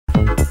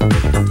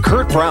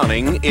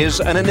Browning is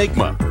an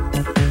enigma.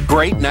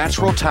 Great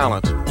natural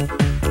talent.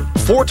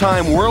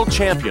 4-time world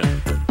champion.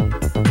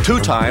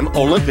 2-time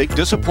Olympic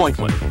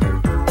disappointment.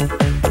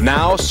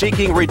 Now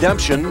seeking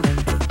redemption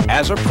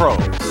as a pro.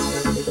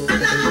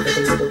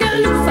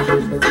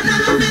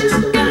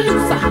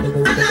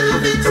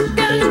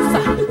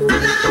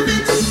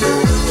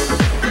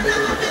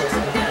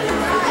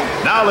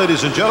 Now,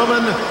 ladies and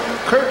gentlemen,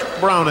 Kurt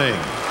Browning.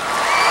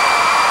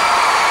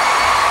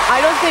 I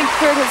don't think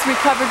Kurt has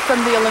recovered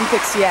from the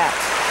Olympics yet.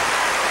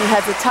 He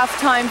has a tough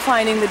time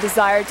finding the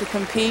desire to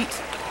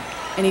compete,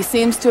 and he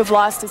seems to have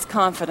lost his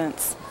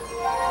confidence.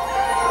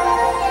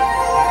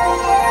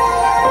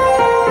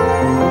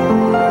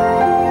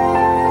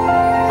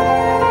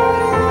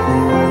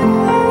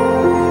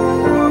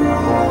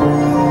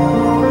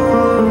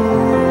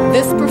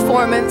 This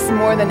performance,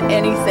 more than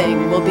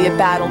anything, will be a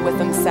battle with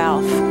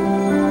himself.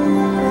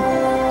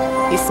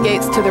 He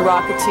skates to the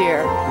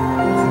Rocketeer.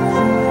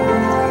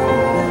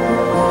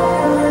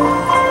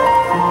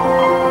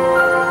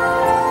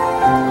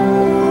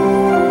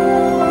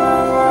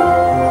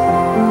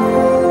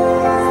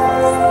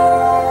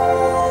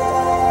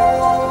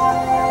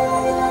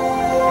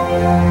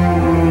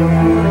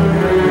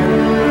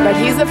 But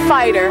he's a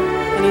fighter,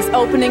 and he's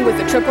opening with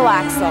a triple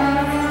axel.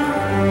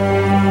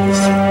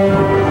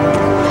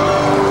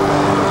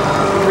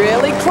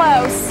 Really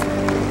close.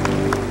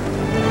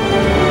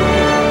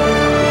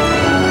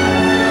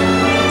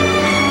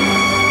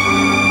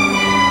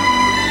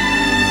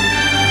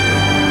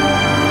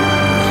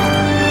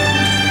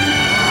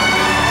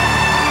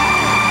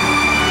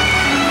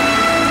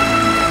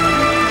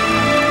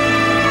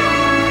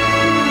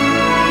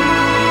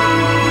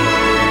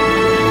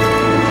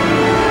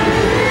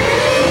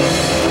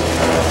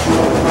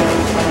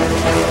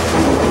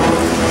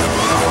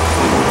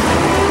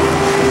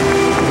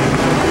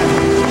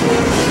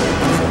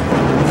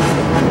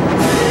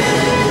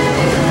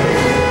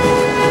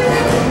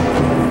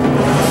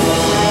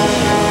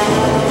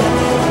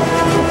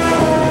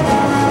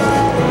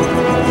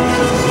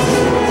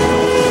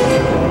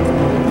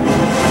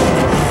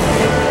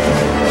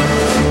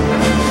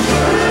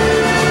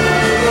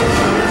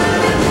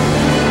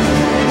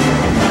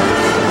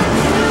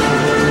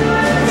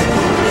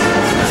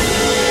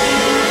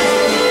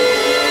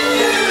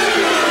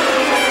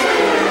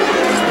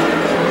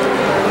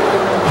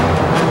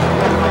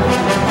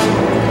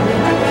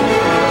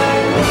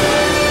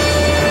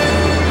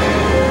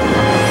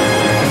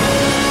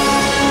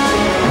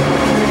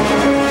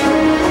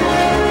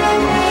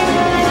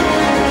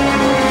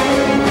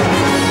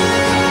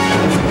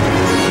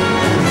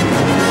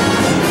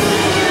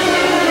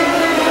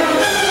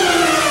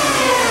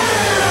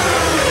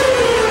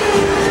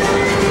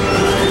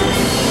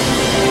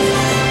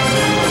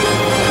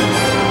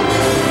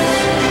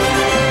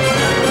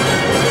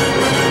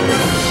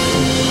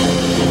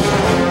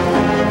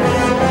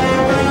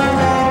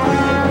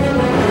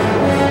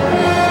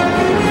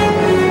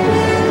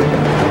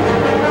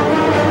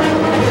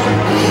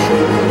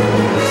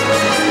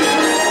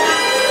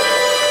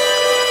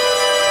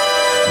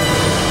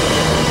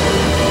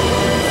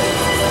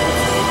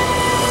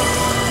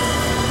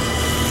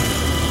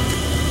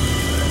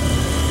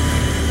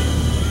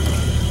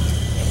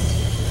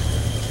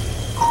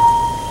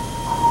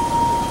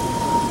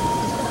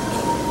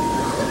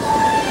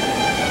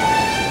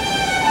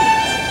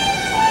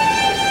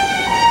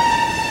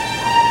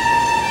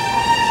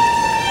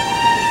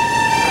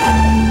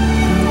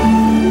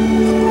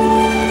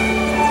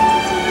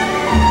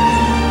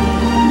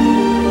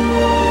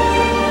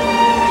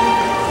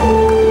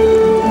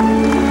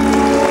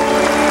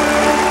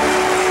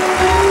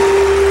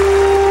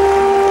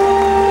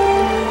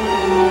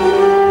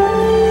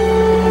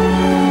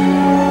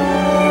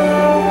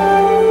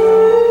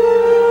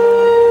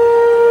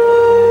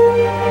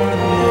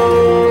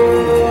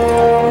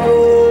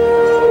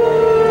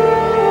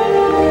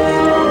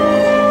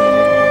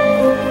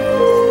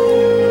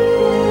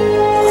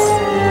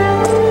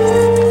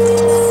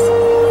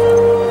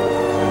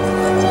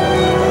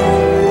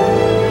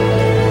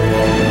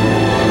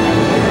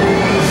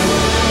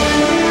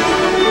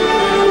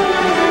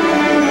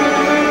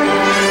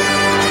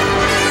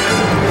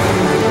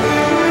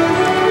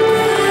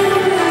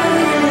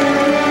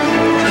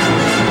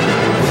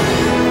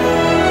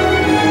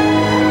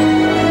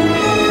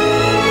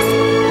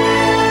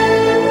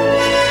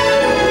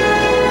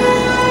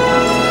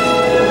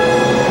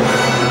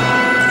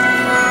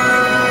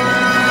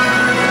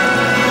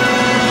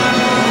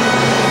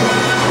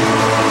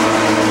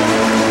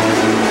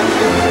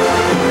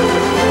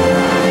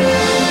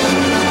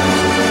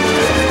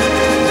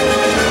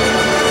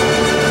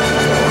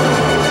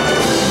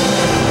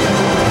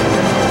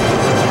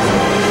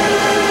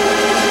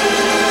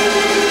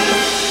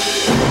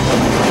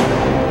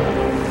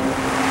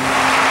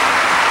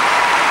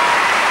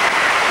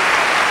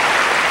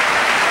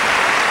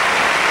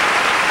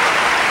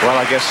 Well,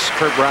 I guess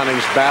Kurt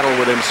Browning's battle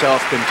with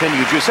himself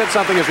continued. You said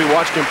something as we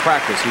watched him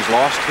practice. He's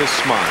lost his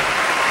smile.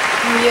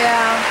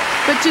 Yeah,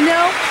 but you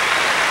know,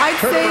 I'd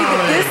say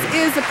that this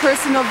is a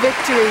personal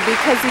victory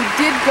because he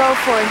did go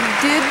for it.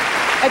 He did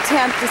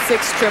attempt the 6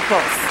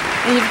 triples.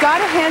 And you've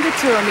got to hand it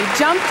to him. He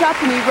jumped up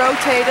and he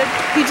rotated.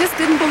 He just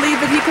didn't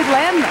believe that he could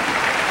land them.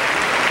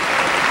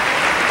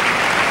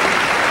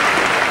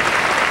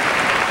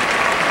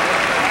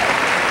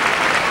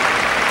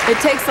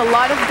 It takes a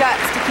lot of guts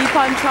to keep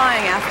on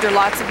trying after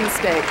lots of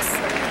mistakes.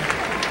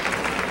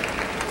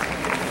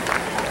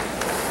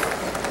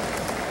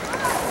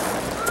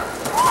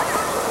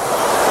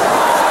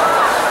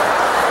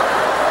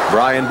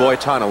 Brian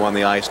Boitano on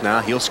the ice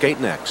now. He'll skate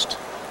next.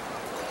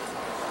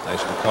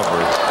 Nice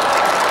recovery.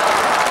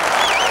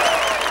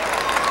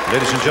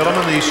 Ladies and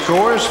gentlemen, the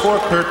scores for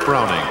Kurt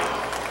Browning.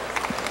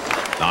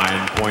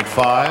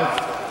 9.5,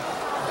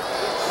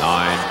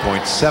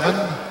 9.7,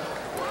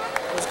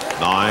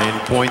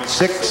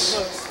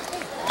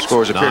 9.6.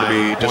 Scores appear to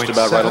be just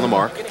about right on the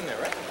mark.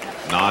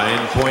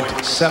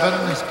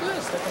 9.7,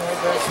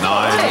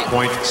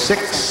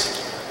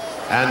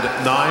 9.6, and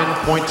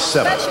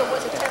 9.7.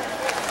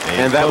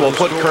 And that will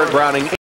put Kurt Browning